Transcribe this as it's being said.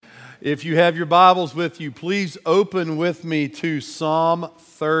If you have your Bibles with you, please open with me to Psalm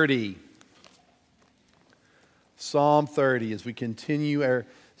 30. Psalm 30, as we continue our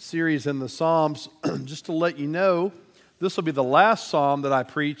series in the Psalms. Just to let you know, this will be the last Psalm that I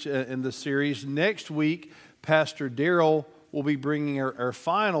preach in this series. Next week, Pastor Daryl will be bringing our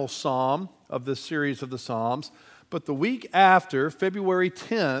final Psalm of this series of the Psalms. But the week after, February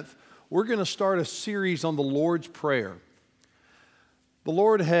 10th, we're going to start a series on the Lord's Prayer. The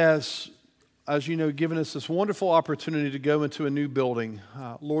Lord has, as you know, given us this wonderful opportunity to go into a new building,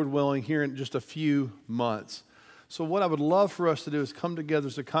 Lord willing, here in just a few months. So what I would love for us to do is come together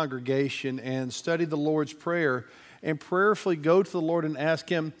as a congregation and study the Lord's Prayer and prayerfully go to the Lord and ask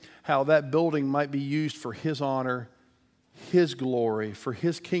Him how that building might be used for His honor, His glory, for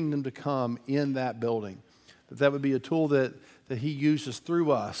His kingdom to come in that building. That would be a tool that He uses through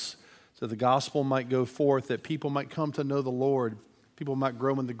us so the gospel might go forth, that people might come to know the Lord, people might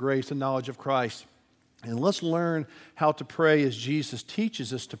grow in the grace and knowledge of Christ. And let's learn how to pray as Jesus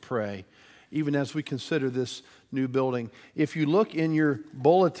teaches us to pray, even as we consider this new building. If you look in your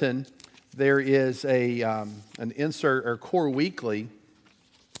bulletin, there is an insert, or Core Weekly.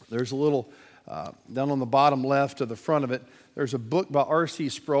 There's a little, down on the bottom left of the front of it, there's a book by R.C.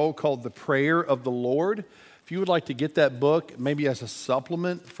 Sproul called The Prayer of the Lord. If you would like to get that book, maybe as a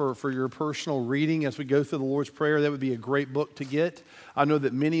supplement for your personal reading as we go through the Lord's Prayer, that would be a great book to get. I know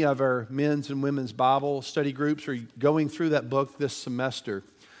that many of our men's and women's Bible study groups are going through that book this semester.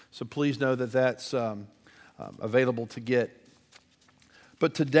 So please know that that's available to get.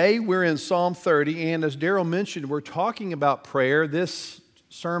 But today we're in Psalm 30, and as Daryl mentioned, we're talking about prayer. This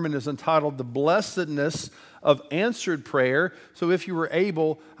sermon is entitled The Blessedness of Answered Prayer. So if you were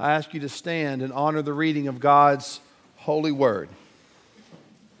able, I ask you to stand and honor the reading of God's holy word.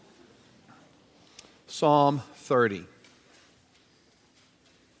 Psalm 30.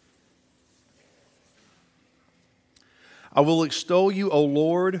 I will extol you, O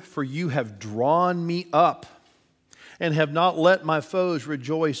Lord, for you have drawn me up and have not let my foes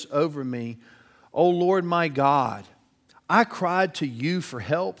rejoice over me. O Lord my God, I cried to you for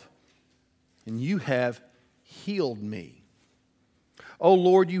help, and you have healed me. O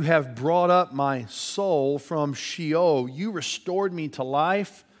Lord, you have brought up my soul from Sheol. You restored me to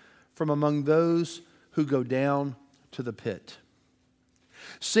life from among those who go down to the pit.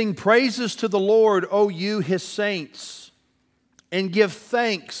 Sing praises to the Lord, O you, His saints, and give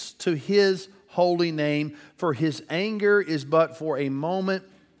thanks to His holy name, for His anger is but for a moment,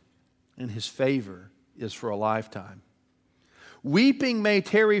 and His favor is for a lifetime. Weeping may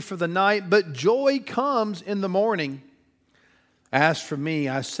tarry for the night, but joy comes in the morning. As for me,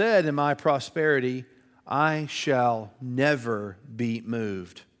 I said in my prosperity, I shall never be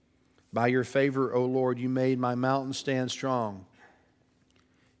moved. By your favor, O Lord, you made my mountain stand strong.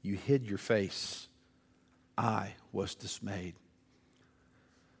 You hid your face. I was dismayed.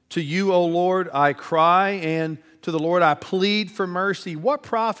 To you, O Lord, I cry, and to the Lord I plead for mercy. What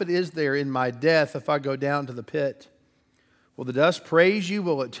profit is there in my death if I go down to the pit? Will the dust praise you?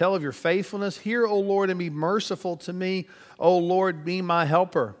 Will it tell of your faithfulness? Hear, O Lord, and be merciful to me. O Lord, be my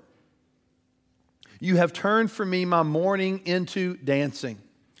helper. You have turned for me my mourning into dancing.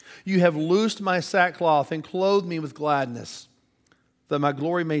 You have loosed my sackcloth and clothed me with gladness, that my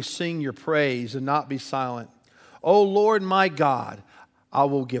glory may sing your praise and not be silent. O Lord, my God, I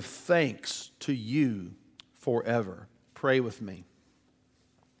will give thanks to you forever. Pray with me.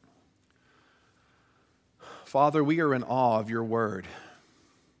 Father, we are in awe of your word.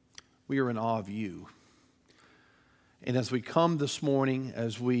 We are in awe of you. And as we come this morning,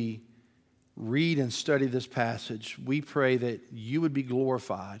 as we read and study this passage, we pray that you would be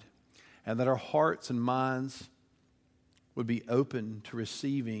glorified and that our hearts and minds would be open to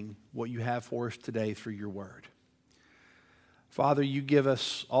receiving what you have for us today through your word. Father, you give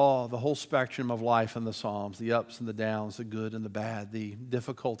us all, the whole spectrum of life in the Psalms, the ups and the downs, the good and the bad, the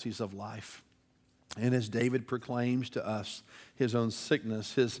difficulties of life. And as David proclaims to us his own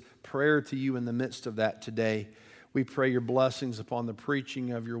sickness, his prayer to you in the midst of that today, we pray your blessings upon the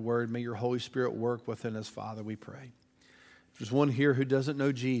preaching of your word. May your Holy Spirit work within us, Father, we pray. If there's one here who doesn't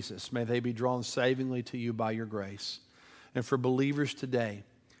know Jesus, may they be drawn savingly to you by your grace. And for believers today,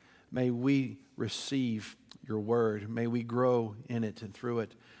 may we receive your word. May we grow in it and through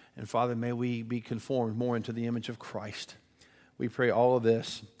it. And Father, may we be conformed more into the image of Christ. We pray all of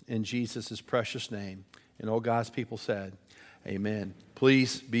this in Jesus' precious name. And all God's people said, amen.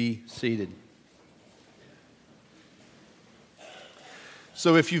 Please be seated.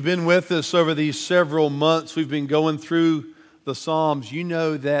 So if you've been with us over these several months, we've been going through the Psalms. You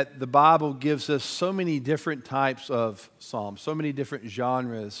know that the Bible gives us so many different types of Psalms, so many different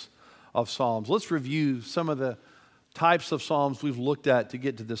genres of Psalms. Let's review some of the types of Psalms we've looked at to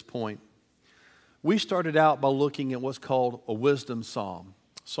get to this point. We started out by looking at what's called a wisdom psalm,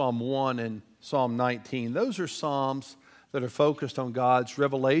 Psalm 1 and Psalm 19. Those are psalms that are focused on God's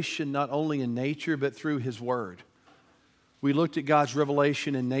revelation, not only in nature, but through His Word. We looked at God's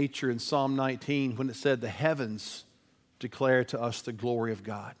revelation in nature in Psalm 19 when it said, "The heavens declare to us the glory of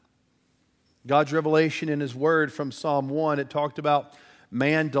God." God's revelation in His Word from Psalm 1, it talked about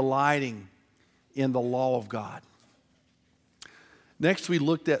man delighting in the law of God. Next, we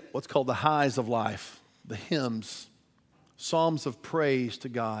looked at what's called the highs of life, the hymns, psalms of praise to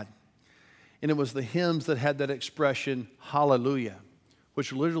God. And it was the hymns that had that expression, hallelujah,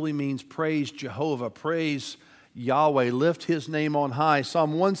 which literally means praise Jehovah, praise Yahweh, lift His name on high.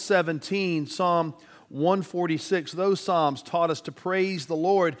 Psalm 117, Psalm 146, those psalms taught us to praise the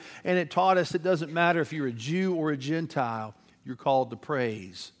Lord, and it taught us it doesn't matter if you're a Jew or a Gentile, you're called to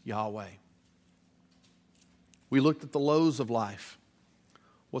praise Yahweh. We looked at the lows of life,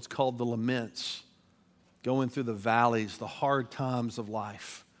 what's called the laments, going through the valleys, the hard times of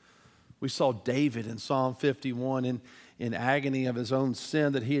life. We saw David in Psalm 51 in agony of his own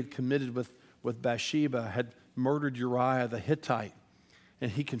sin that he had committed with Bathsheba, had murdered Uriah the Hittite,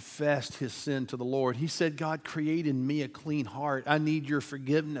 and he confessed his sin to the Lord. He said, "God, create in me a clean heart. I need your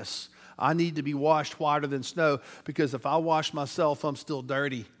forgiveness. I need to be washed whiter than snow, because if I wash myself, I'm still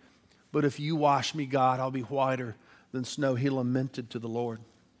dirty. But if you wash me, God, I'll be whiter than snow." He lamented to the Lord.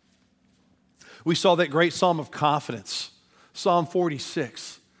 We saw that great psalm of confidence, Psalm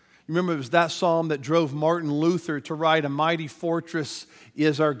 46. You remember, it was that psalm that drove Martin Luther to write, "A mighty fortress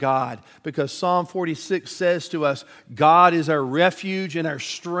is our God," because Psalm 46 says to us, God is our refuge and our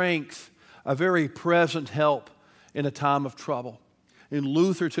strength, a very present help in a time of trouble. And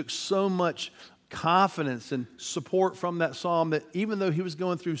Luther took so much confidence and support from that psalm that even though he was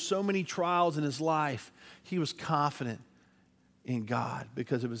going through so many trials in his life, he was confident in God,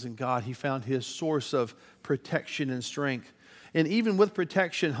 because it was in God he found his source of protection and strength. And even with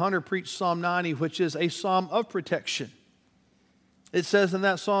protection, Hunter preached Psalm 90, which is a psalm of protection. It says in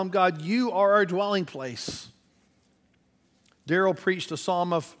that psalm, God, you are our dwelling place. Daryl preached a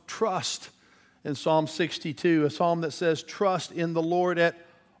psalm of trust in Psalm 62, a psalm that says, trust in the Lord at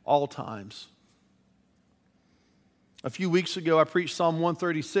all times. A few weeks ago, I preached Psalm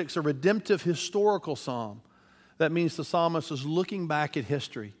 136, a redemptive historical psalm. That means the psalmist is looking back at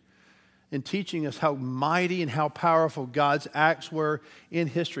history and teaching us how mighty and how powerful God's acts were in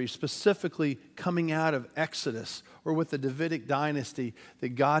history, specifically coming out of Exodus or with the Davidic dynasty,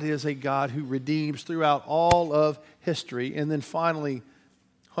 that God is a God who redeems throughout all of history. And then finally,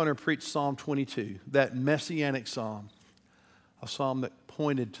 Hunter preached Psalm 22, that messianic psalm, a psalm that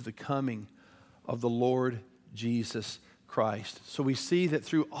pointed to the coming of the Lord Jesus Christ. So we see that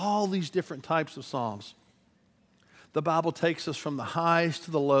through all these different types of psalms, the Bible takes us from the highs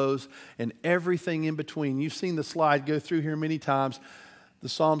to the lows and everything in between. You've seen the slide go through here many times. The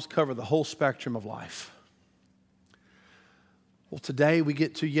Psalms cover the whole spectrum of life. Well, today we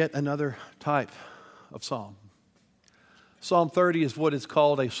get to yet another type of psalm. Psalm 30 is what is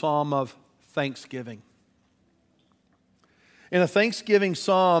called a psalm of thanksgiving. In a thanksgiving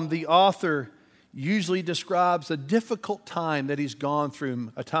psalm, the author usually describes a difficult time that he's gone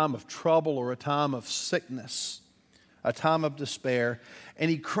through, a time of trouble or a time of sickness, a time of despair, and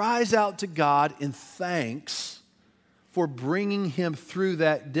he cries out to God in thanks for bringing him through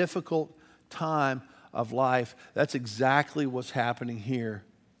that difficult time of life. That's exactly what's happening here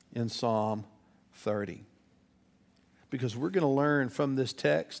in Psalm 30. Because we're going to learn from this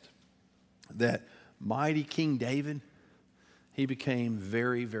text that mighty King David, he became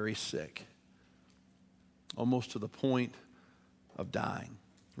very, very sick, almost to the point of dying.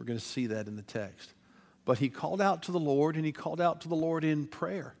 We're going to see that in the text. But he called out to the Lord, and he called out to the Lord in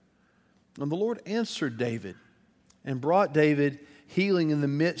prayer. And the Lord answered David and brought David healing in the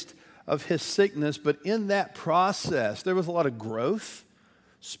midst of his sickness. But in that process, there was a lot of growth,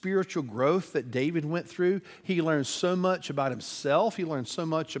 spiritual growth that David went through. He learned so much about himself. He learned so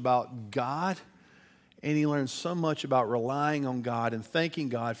much about God. And he learned so much about relying on God and thanking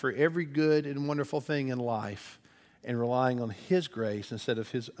God for every good and wonderful thing in life and relying on His grace instead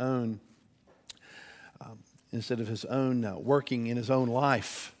of his own working in his own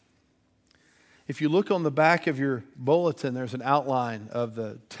life. If you look on the back of your bulletin, there's an outline of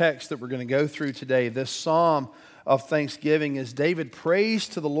the text that we're going to go through today. This psalm of thanksgiving is David prays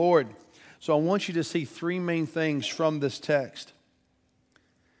to the Lord. So I want you to see three main things from this text.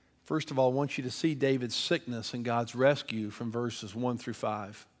 First of all, I want you to see David's sickness and God's rescue from verses 1 through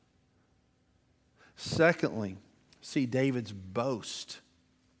 5. Secondly, see David's boast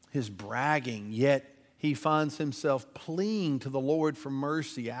his bragging, yet he finds himself pleading to the Lord for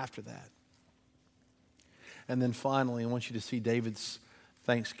mercy after that. And then finally, I want you to see David's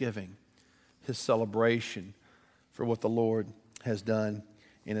thanksgiving, his celebration for what the Lord has done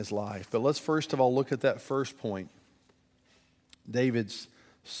in his life. But let's first of all look at that first point, David's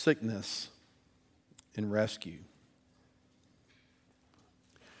sickness and rescue.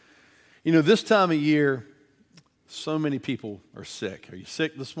 You know, this time of year, so many people are sick. Are you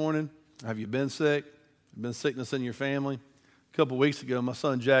sick this morning? Have you been sick? Been sickness in your family? A couple weeks ago, my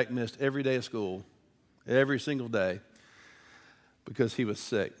son Jack missed every day of school, every single day, because he was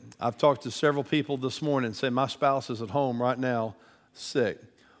sick. I've talked to several people this morning and said, my spouse is at home right now sick,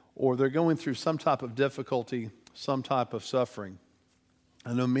 or they're going through some type of difficulty, some type of suffering.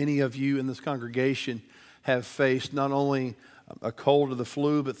 I know many of you in this congregation have faced not only a cold or the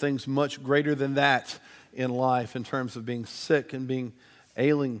flu, but things much greater than that in life in terms of being sick and being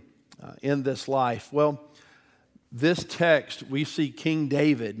ailing in this life. Well, this text, we see King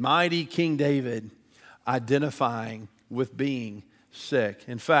David, mighty King David, identifying with being sick.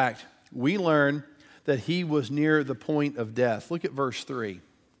 In fact, we learn that he was near the point of death. Look at verse 3.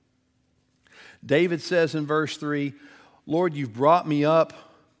 David says in verse 3, Lord, you've brought me up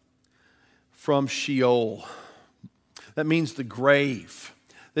from Sheol. That means the grave.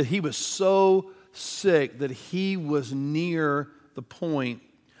 That he was so sick that he was near the point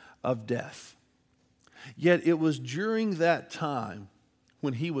of death. Yet it was during that time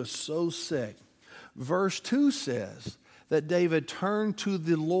when he was so sick, verse 2 says that David turned to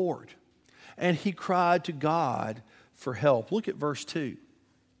the Lord and he cried to God for help. Look at verse 2.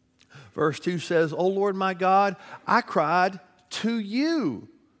 Verse 2 says, O Lord my God, I cried to you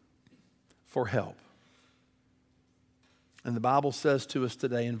for help. And the Bible says to us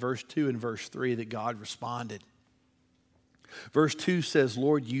today in verse 2 and verse 3 that God responded. Verse 2 says,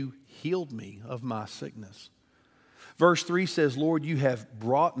 Lord, you healed me of my sickness. Verse 3 says, Lord, you have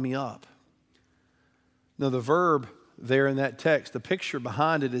brought me up. Now the verb there in that text, the picture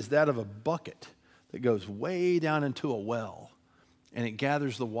behind it is that of a bucket that goes way down into a well. And it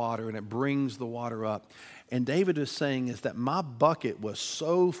gathers the water and it brings the water up. And David is saying is that my bucket was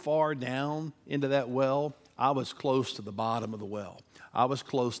so far down into that well, I was close to the bottom of the well. I was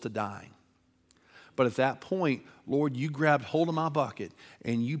close to dying. But at that point, Lord, you grabbed hold of my bucket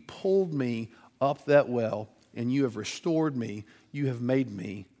and you pulled me up that well and you have restored me. You have made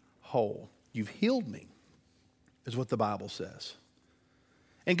me whole. You've healed me, is what the Bible says.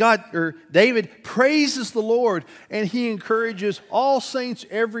 And David praises the Lord and he encourages all saints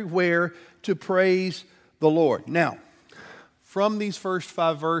everywhere to praise the Lord. Now, from these first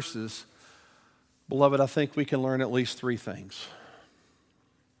 5 verses, beloved, I think we can learn at least 3 things.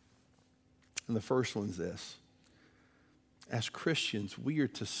 And the first one's this. As Christians, we are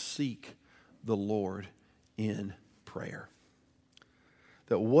to seek the Lord in prayer.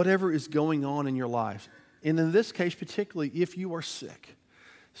 That whatever is going on in your life, and in this case particularly if you are sick,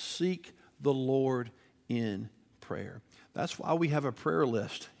 seek the Lord in prayer. That's why we have a prayer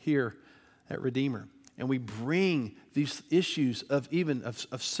list here at Redeemer. And we bring these issues of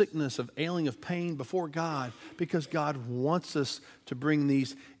sickness, of ailing, of pain before God because God wants us to bring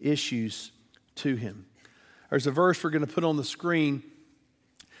these issues to Him. There's a verse we're going to put on the screen.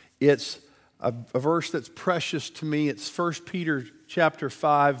 It's a verse that's precious to me. It's 1 Peter chapter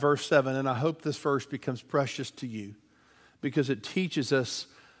 5, verse 7. And I hope this verse becomes precious to you because it teaches us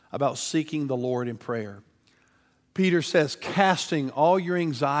about seeking the Lord in prayer. Peter says, casting all your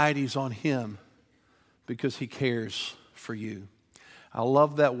anxieties on Him because He cares for you. I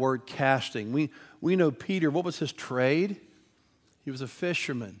love that word casting. We know Peter, what was his trade? He was a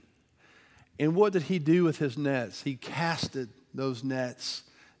fisherman. And what did he do with his nets? He casted those nets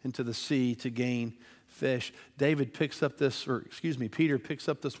into the sea to gain fish. Peter picks up this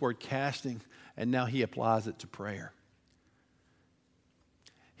word casting, and now he applies it to prayer.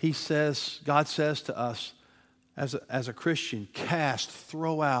 God says to us as a Christian,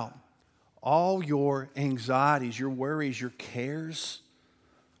 throw out all your anxieties, your worries, your cares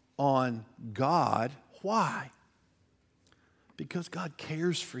on God. Why? Because God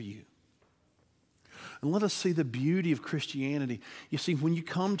cares for you. And let us see the beauty of Christianity. You see, when you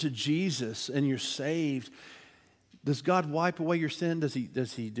come to Jesus and you're saved, does God wipe away your sin? Does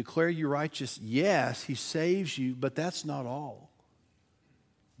he declare you righteous? Yes, He saves you, but that's not all.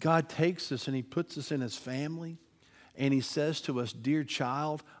 God takes us and He puts us in His family. And He says to us, dear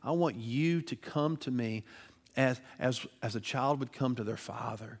child, I want you to come to me as a child would come to their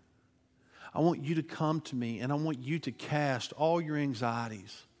father. I want you to come to me and I want you to cast all your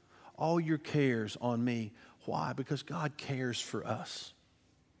anxieties, all your cares on me. Why? Because God cares for us.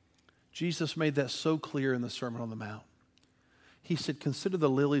 Jesus made that so clear in the Sermon on the Mount. He said, consider the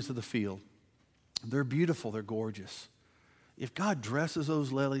lilies of the field. They're beautiful, they're gorgeous. If God dresses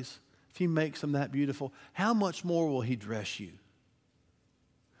those lilies, if he makes them that beautiful, how much more will he dress you?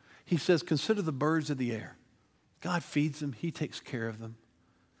 He says, consider the birds of the air. God feeds them, he takes care of them.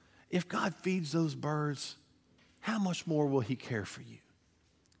 If God feeds those birds, how much more will he care for you?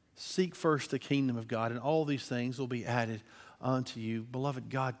 Seek first the kingdom of God, and all these things will be added unto you. Beloved,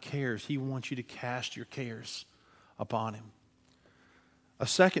 God cares. He wants you to cast your cares upon him. A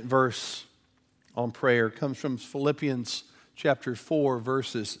second verse on prayer comes from Philippians chapter 4,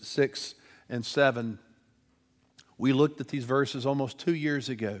 verses 6 and 7. We looked at these verses almost 2 years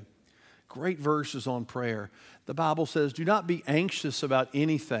ago. Great verses on prayer. The Bible says, do not be anxious about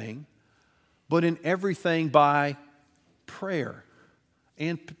anything, but in everything by prayer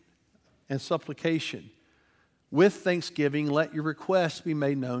and supplication. With thanksgiving, let your requests be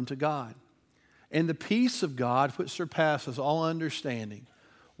made known to God. And the peace of God, which surpasses all understanding,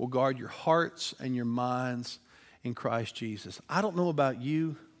 will guard your hearts and your minds in Christ Jesus. I don't know about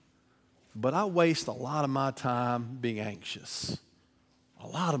you, but I waste a lot of my time being anxious. A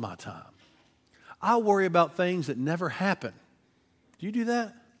lot of my time. I worry about things that never happen. Do you do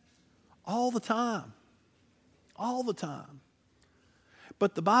that? All the time. All the time.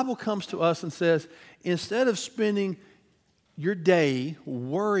 But the Bible comes to us and says, instead of spending your day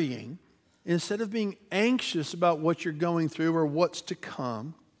worrying, instead of being anxious about what you're going through or what's to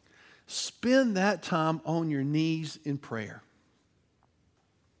come, spend that time on your knees in prayer.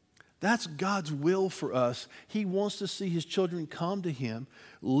 That's God's will for us. He wants to see his children come to him,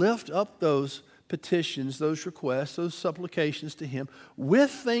 lift up those petitions, those requests, those supplications to him with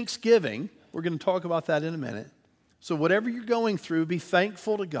thanksgiving. We're going to talk about that in a minute. So whatever you're going through, be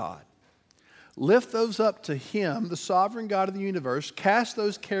thankful to God. Lift those up to him, the sovereign God of the universe. Cast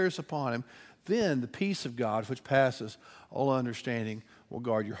those cares upon him. Then the peace of God, which passes all understanding, will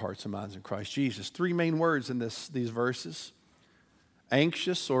guard your hearts and minds in Christ Jesus. 3 main words in these verses.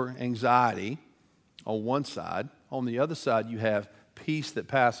 Anxious or anxiety on one side. On the other side, you have peace that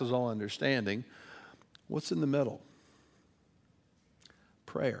passes all understanding. What's in the middle?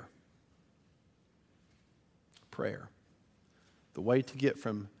 Prayer. Prayer. The way to get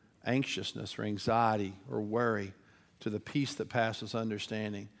from anxiousness or anxiety or worry to the peace that passes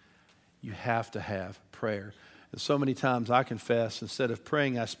understanding, you have to have prayer. And so many times I confess, instead of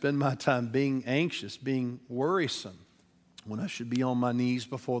praying, I spend my time being anxious, being worrisome, when I should be on my knees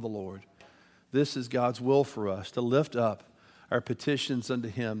before the Lord. This is God's will for us, to lift up our petitions unto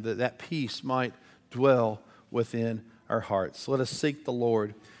him, that peace might dwell within our hearts. Let us seek the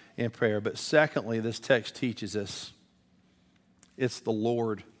Lord in prayer. But secondly, this text teaches us it's the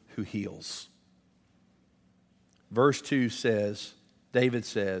Lord who heals. Verse 2 says, David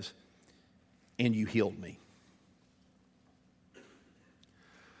says, and you healed me.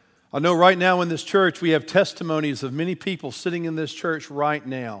 I know right now in this church we have testimonies of many people sitting in this church right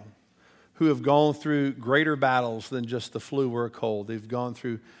now who have gone through greater battles than just the flu or a cold. They've gone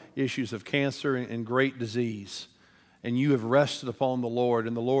through issues of cancer and great disease. And you have rested upon the Lord,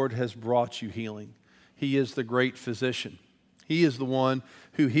 and the Lord has brought you healing. He is the great physician. He is the one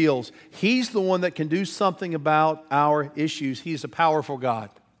who heals. He's the one that can do something about our issues. He's a powerful God.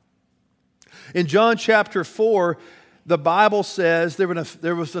 In John chapter 4, the Bible says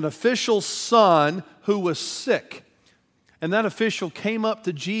there was an official's son who was sick. And that official came up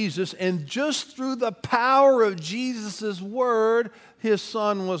to Jesus, and just through the power of Jesus' word, his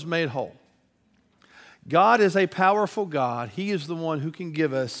son was made whole. God is a powerful God. He is the one who can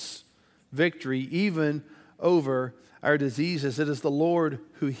give us victory even over our diseases. It is the Lord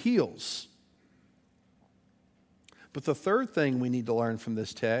who heals. But the third thing we need to learn from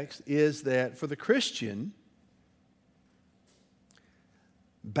this text is that for the Christian,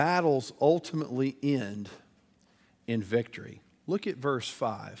 battles ultimately end in victory. Look at verse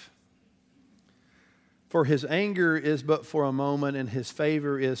 5. For his anger is but for a moment, and his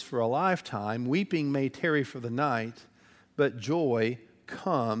favor is for a lifetime. Weeping may tarry for the night, but joy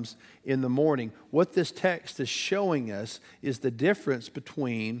comes in the morning. What this text is showing us is the difference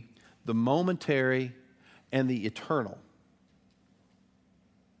between the momentary and the eternal.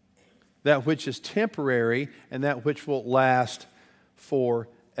 That which is temporary and that which will last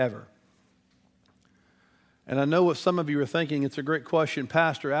forever. And I know what some of you are thinking. It's a great question,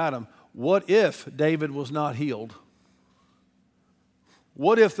 Pastor Adam. What if David was not healed?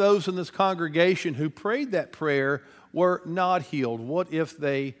 What if those in this congregation who prayed that prayer were not healed? What if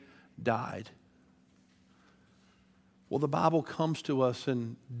they died? Well, the Bible comes to us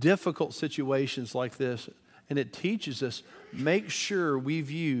in difficult situations like this, and it teaches us, make sure we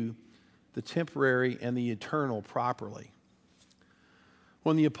view the temporary and the eternal properly.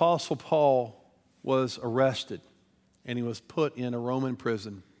 When the Apostle Paul was arrested and he was put in a Roman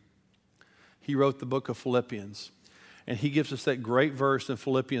prison, he wrote the book of Philippians. And he gives us that great verse in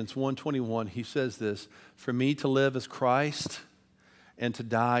Philippians 1:21. He says this, "For me to live is Christ, and to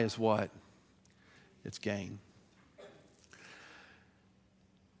die is what? It's gain."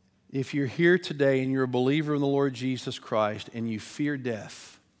 If you're here today and you're a believer in the Lord Jesus Christ and you fear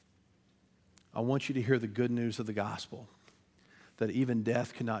death, I want you to hear the good news of the gospel, that even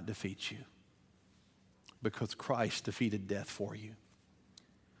death cannot defeat you because Christ defeated death for you.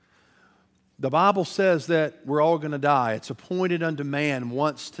 The Bible says that we're all going to die. It's appointed unto man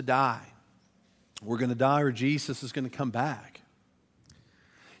once to die. We're going to die or Jesus is going to come back.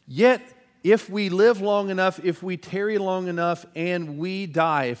 Yet, if we live long enough, if we tarry long enough and we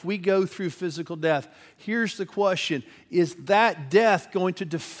die, if we go through physical death, here's the question: is that death going to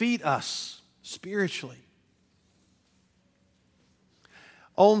defeat us spiritually?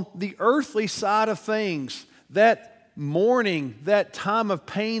 On the earthly side of things, that mourning, that time of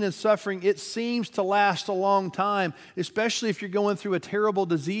pain and suffering, it seems to last a long time, especially if you're going through a terrible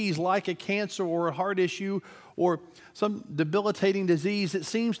disease like a cancer or a heart issue or some debilitating disease. It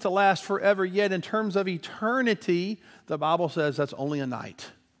seems to last forever, yet in terms of eternity, the Bible says that's only a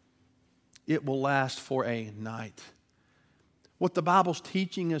night. It will last for a night. What the Bible's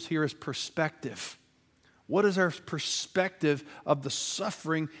teaching us here is perspective. What is our perspective of the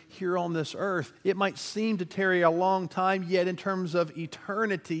suffering here on this earth? It might seem to tarry a long time, yet in terms of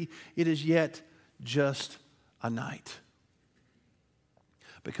eternity, it is yet just a night.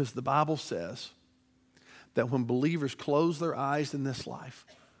 Because the Bible says that when believers close their eyes in this life,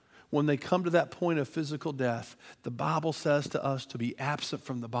 when they come to that point of physical death, the Bible says to us to be absent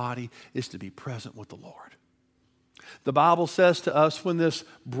from the body is to be present with the Lord. The Bible says to us when this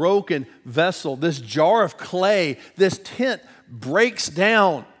broken vessel, this jar of clay, this tent breaks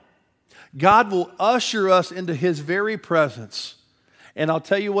down, God will usher us into His very presence. And I'll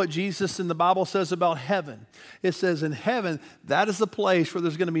tell you what Jesus in the Bible says about heaven. It says in heaven, that is the place where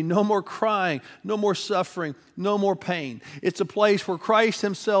there's going to be no more crying, no more suffering, no more pain. It's a place where Christ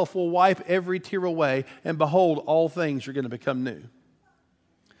Himself will wipe every tear away, and behold, all things are going to become new.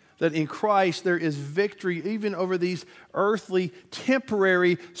 That in Christ there is victory even over these earthly,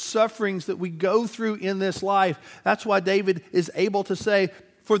 temporary sufferings that we go through in this life. That's why David is able to say,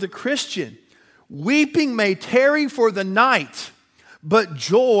 for the Christian, weeping may tarry for the night, but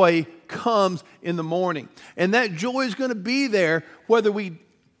joy comes in the morning. And that joy is going to be there whether we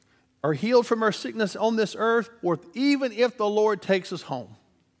are healed from our sickness on this earth or even if the Lord takes us home.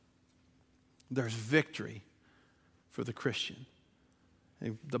 There's victory for the Christian.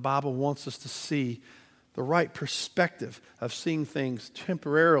 And the Bible wants us to see the right perspective of seeing things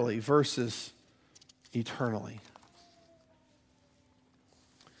temporarily versus eternally.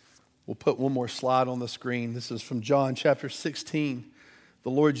 We'll put one more slide on the screen. This is from John chapter 16.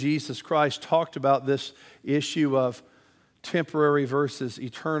 The Lord Jesus Christ talked about this issue of temporary versus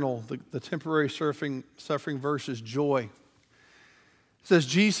eternal, the temporary suffering versus joy. It says,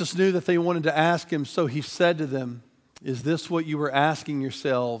 Jesus knew that they wanted to ask Him, so He said to them, is this what you were asking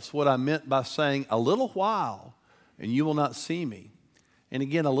yourselves, what I meant by saying, a little while, and you will not see me? And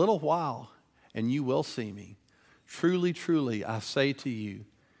again, a little while, and you will see me. Truly, truly, I say to you,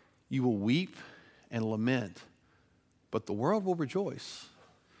 you will weep and lament, but the world will rejoice.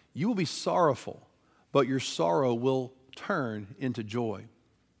 You will be sorrowful, but your sorrow will turn into joy.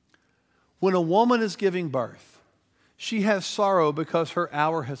 When a woman is giving birth, she has sorrow because her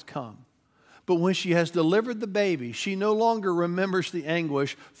hour has come. But when she has delivered the baby, she no longer remembers the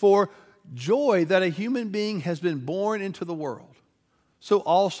anguish for joy that a human being has been born into the world. So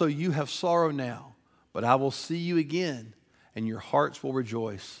also you have sorrow now, but I will see you again, and your hearts will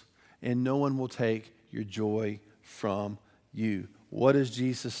rejoice, and no one will take your joy from you. What is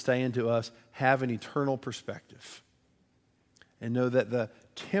Jesus saying to us? Have an eternal perspective and know that the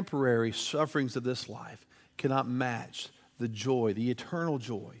temporary sufferings of this life cannot match the joy, the eternal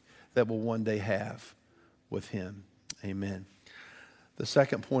joy that we'll one day have with Him. Amen. The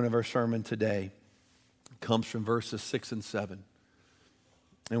second point of our sermon today comes from verses 6 and 7.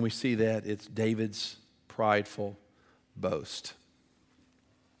 And we see that it's David's prideful boast.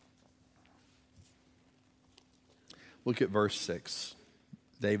 Look at verse 6.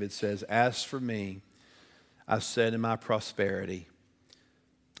 David says, as for me, I said in my prosperity,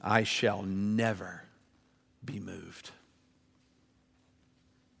 I shall never be moved.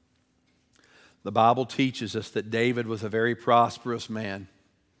 The Bible teaches us that David was a very prosperous man.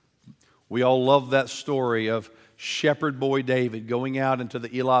 We all love that story of shepherd boy David going out into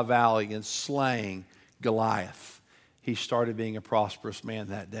the Elah Valley and slaying Goliath, he started being a prosperous man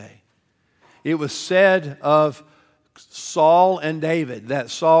that day. It was said of Saul and David that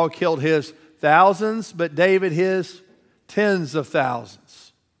Saul killed his thousands, but David his tens of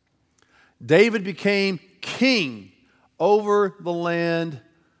thousands. David became king over the land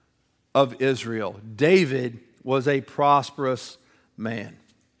of Israel. David was a prosperous man.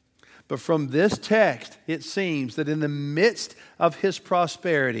 But from this text, it seems that in the midst of his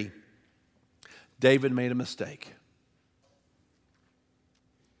prosperity, David made a mistake.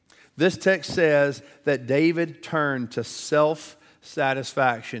 This text says that David turned to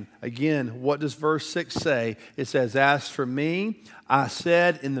self-satisfaction. Again, what does verse 6 say? It says, "As for me, I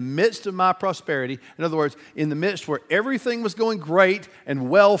said in the midst of my prosperity," in other words, in the midst where everything was going great and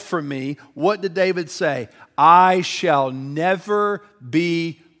well for me, what did David say? "I shall never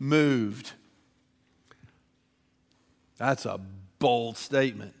be moved." That's a bold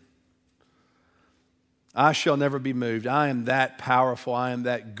statement. I shall never be moved. I am that powerful. I am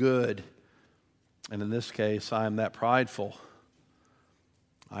that good. And in this case, I am that prideful.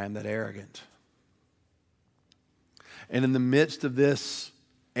 I am that arrogant. And in the midst of this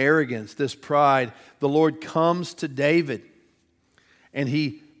arrogance, this pride, the Lord comes to David and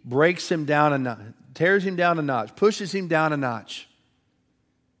he breaks him down a notch, tears him down a notch, pushes him down a notch.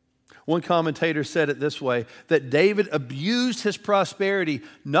 One commentator said it this way, that David abused his prosperity,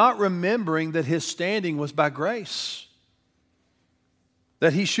 not remembering that his standing was by grace.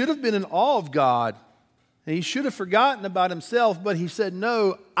 That he should have been in awe of God. And he should have forgotten about himself, but he said,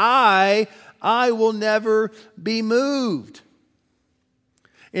 "No, I will never be moved."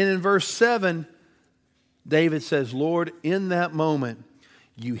 And in verse 7, David says, "Lord, in that moment,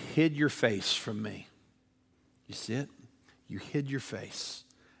 you hid your face from me." You see it? You hid your face.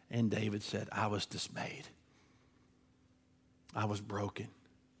 And David said, "I was dismayed. I was broken.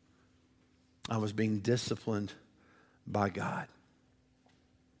 I was being disciplined by God."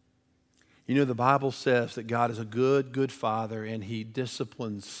 You know, the Bible says that God is a good, good Father, and He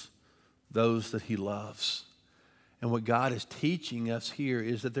disciplines those that He loves. And what God is teaching us here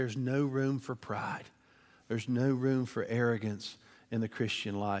is that there's no room for pride. There's no room for arrogance in the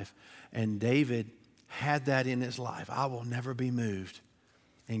Christian life. And David had that in his life. I will never be moved.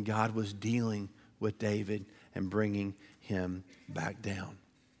 And God was dealing with David and bringing him back down.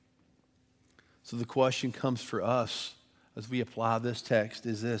 So the question comes for us as we apply this text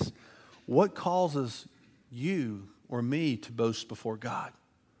is this: what causes you or me to boast before God?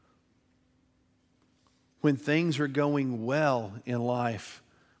 When things are going well in life,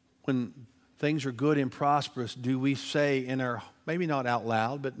 when things are good and prosperous, do we say in our, maybe not out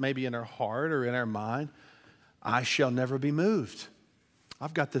loud, but maybe in our heart or in our mind, "I shall never be moved.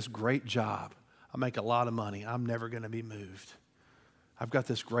 I've got this great job. I make a lot of money. I'm never going to be moved. I've got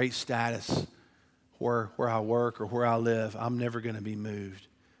this great status where I work or where I live. I'm never going to be moved.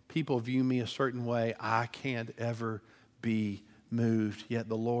 People view me a certain way. I can't ever be moved." Yet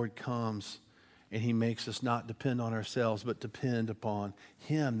the Lord comes and He makes us not depend on ourselves, but depend upon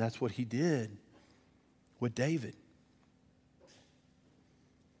Him. That's what He did with David.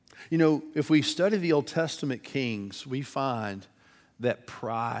 You know, if we study the Old Testament kings, we find that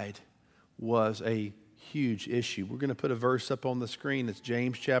pride was a huge issue. We're going to put a verse up on the screen. It's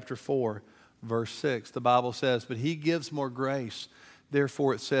James chapter 4, verse 6. The Bible says, "But He gives more grace.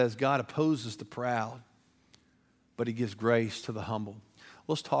 Therefore," it says, "God opposes the proud, but He gives grace to the humble."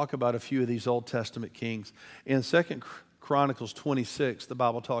 Let's talk about a few of these Old Testament kings. In 2 Chronicles 26, the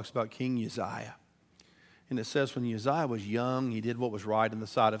Bible talks about King Uzziah. And it says when Uzziah was young, he did what was right in the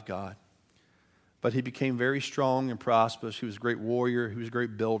sight of God. But he became very strong and prosperous. He was a great warrior. He was a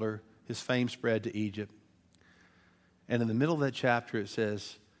great builder. His fame spread to Egypt. And in the middle of that chapter, it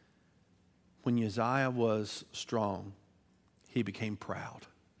says, when Uzziah was strong, he became proud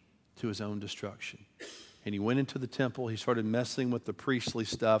to his own destruction. And he went into the temple. He started messing with the priestly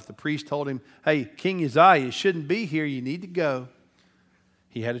stuff. The priest told him, "Hey, King Uzziah, you shouldn't be here. You need to go."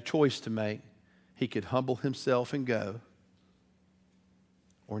 He had a choice to make. He could humble himself and go,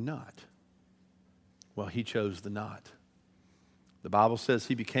 or not. Well, he chose the not. The Bible says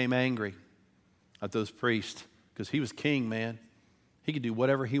he became angry at those priests because he was king, man. He could do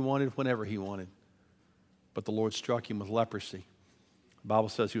whatever he wanted, whenever he wanted. But the Lord struck him with leprosy. The Bible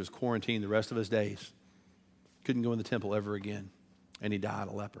says he was quarantined the rest of his days. Couldn't go in the temple ever again. And he died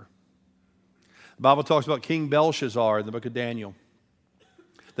a leper. The Bible talks about King Belshazzar in the book of Daniel.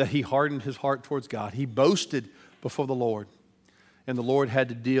 That he hardened his heart towards God. He boasted before the Lord. And the Lord had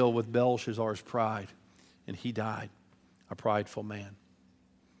to deal with Belshazzar's pride. And he died a prideful man.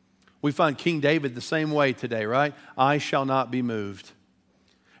 We find King David the same way today, right? I shall not be moved.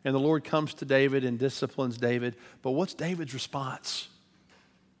 And the Lord comes to David and disciplines David. But what's David's response?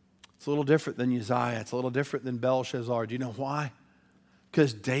 It's a little different than Uzziah. It's a little different than Belshazzar. Do you know why?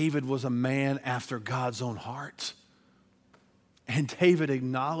 Because David was a man after God's own heart. And David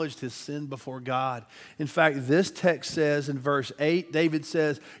acknowledged his sin before God. In fact, this text says in verse 8, David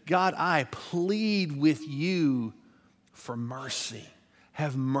says, God, I plead with you for mercy.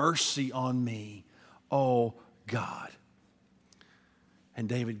 Have mercy on me, oh God. And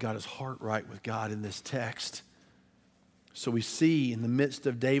David got his heart right with God in this text. So we see in the midst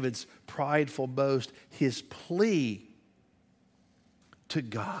of David's prideful boast, his plea to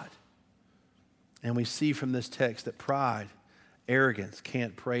God. And we see from this text that pride, arrogance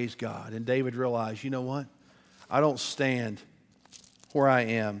can't praise God. And David realized, you know what? I don't stand where I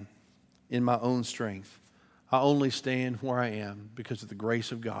am in my own strength. I only stand where I am because of the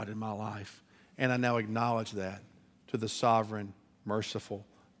grace of God in my life. And I now acknowledge that to the sovereign, merciful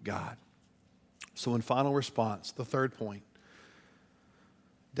God. So in final response, the third point,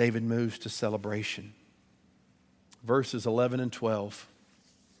 David moves to celebration. Verses 11 and 12.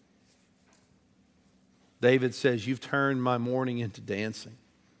 David says, you've turned my mourning into dancing.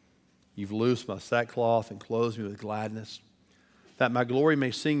 You've loosed my sackcloth and clothed me with gladness, that my glory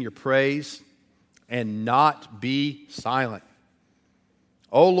may sing your praise and not be silent.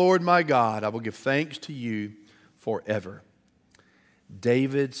 O Lord my God, I will give thanks to you forever.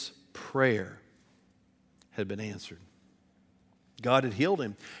 David's prayer had been answered. God had healed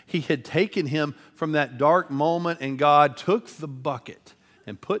him. He had taken him from that dark moment, and God took the bucket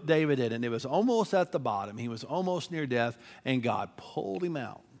and put David in it. And it was almost at the bottom. He was almost near death, and God pulled him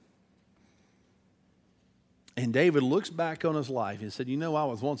out. And David looks back on his life and said, you know, I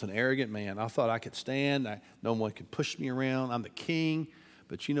was once an arrogant man. I thought I could stand. No one could push me around. I'm the king.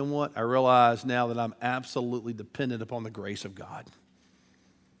 But you know what? I realize now that I'm absolutely dependent upon the grace of God.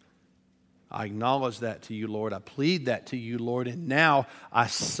 I acknowledge that to you, Lord. I plead that to you, Lord. And now I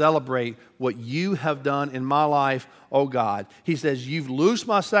celebrate what you have done in my life, oh God. He says, you've loosed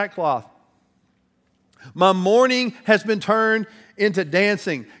my sackcloth. My mourning has been turned into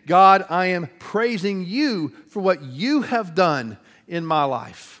dancing. God, I am praising you for what you have done in my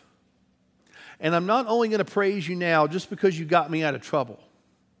life. And I'm not only going to praise you now just because you got me out of trouble,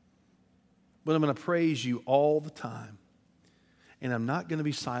 but I'm going to praise you all the time. And I'm not going to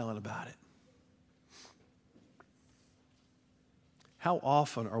be silent about it. How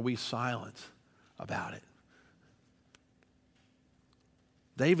often are we silent about it?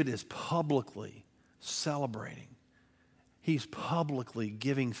 David is publicly celebrating. He's publicly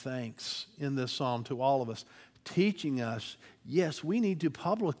giving thanks in this psalm to all of us, teaching us, yes, we need to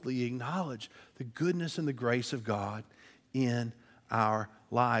publicly acknowledge the goodness and the grace of God in our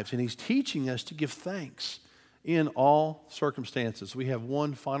lives. And he's teaching us to give thanks in all circumstances. We have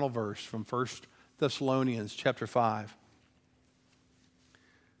one final verse from 1 Thessalonians chapter 5.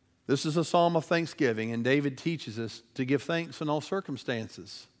 This is a psalm of thanksgiving, and David teaches us to give thanks in all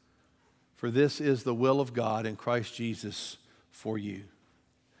circumstances. For this is the will of God in Christ Jesus for you.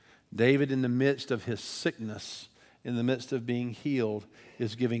 David, in the midst of his sickness, in the midst of being healed,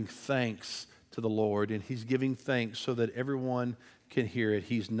 is giving thanks to the Lord. And he's giving thanks so that everyone can hear it.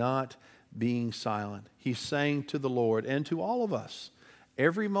 He's not being silent. He's saying to the Lord and to all of us,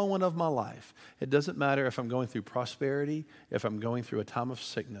 every moment of my life, it doesn't matter if I'm going through prosperity, if I'm going through a time of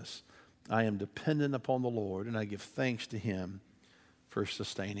sickness, I am dependent upon the Lord, and I give thanks to him for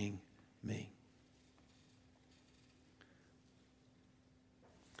sustaining me.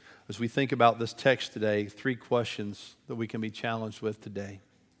 As we think about this text today, 3 questions that we can be challenged with today.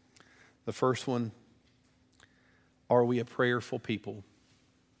 The first one, are we a prayerful people?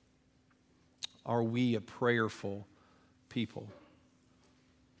 Are we a prayerful people?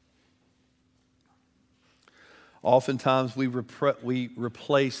 Oftentimes we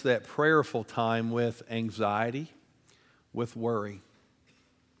replace that prayerful time with anxiety, with worry.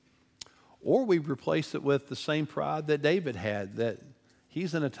 Or we replace it with the same pride that David had, that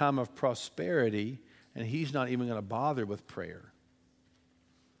he's in a time of prosperity and he's not even going to bother with prayer.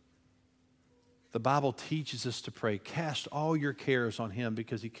 The Bible teaches us to pray. Cast all your cares on him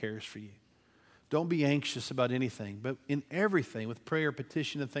because he cares for you. Don't be anxious about anything, but in everything, with prayer,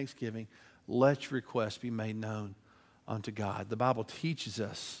 petition, and thanksgiving, let your requests be made known unto God. The Bible teaches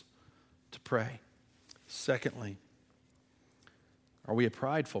us to pray. Secondly, are we a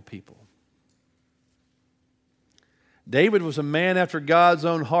prideful people? David was a man after God's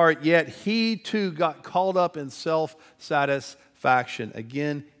own heart, yet he too got caught up in self-satisfaction.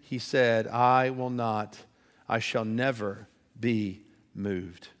 Again, he said, I shall never be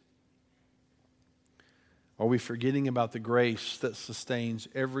moved. Are we forgetting about the grace that sustains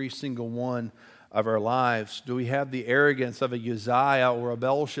every single one of our lives? Do we have the arrogance of a Uzziah or a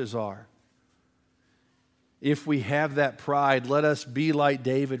Belshazzar? If we have that pride, let us be like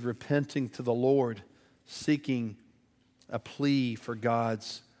David, repenting to the Lord, seeking a plea for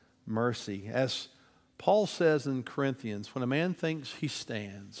God's mercy. As Paul says in Corinthians, when a man thinks he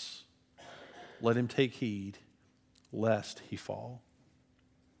stands, let him take heed lest he fall.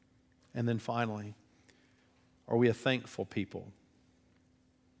 And then finally, are we a thankful people?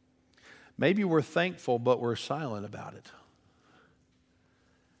 Maybe we're thankful, but we're silent about it.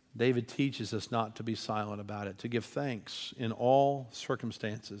 David teaches us not to be silent about it, to give thanks in all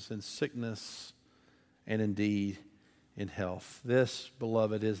circumstances, in sickness and indeed in health. This,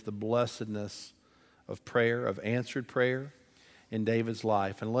 beloved, is the blessedness of prayer, of answered prayer in David's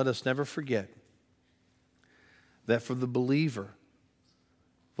life. And let us never forget that for the believer,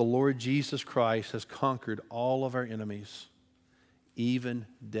 the Lord Jesus Christ has conquered all of our enemies, even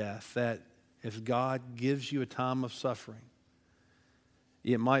death. That if God gives you a time of suffering,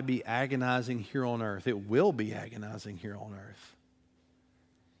 it might be agonizing here on earth. It will be agonizing here on earth.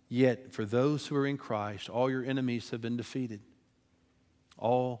 Yet, for those who are in Christ, all your enemies have been defeated.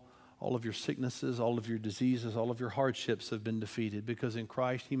 All of your sicknesses, all of your diseases, all of your hardships have been defeated, because in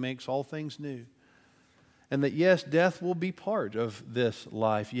Christ He makes all things new. And that, yes, death will be part of this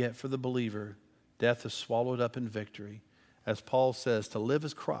life, yet for the believer, death is swallowed up in victory. As Paul says, to live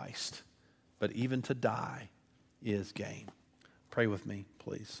is Christ, but even to die is gain. Pray with me,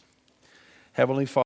 please. Heavenly Father,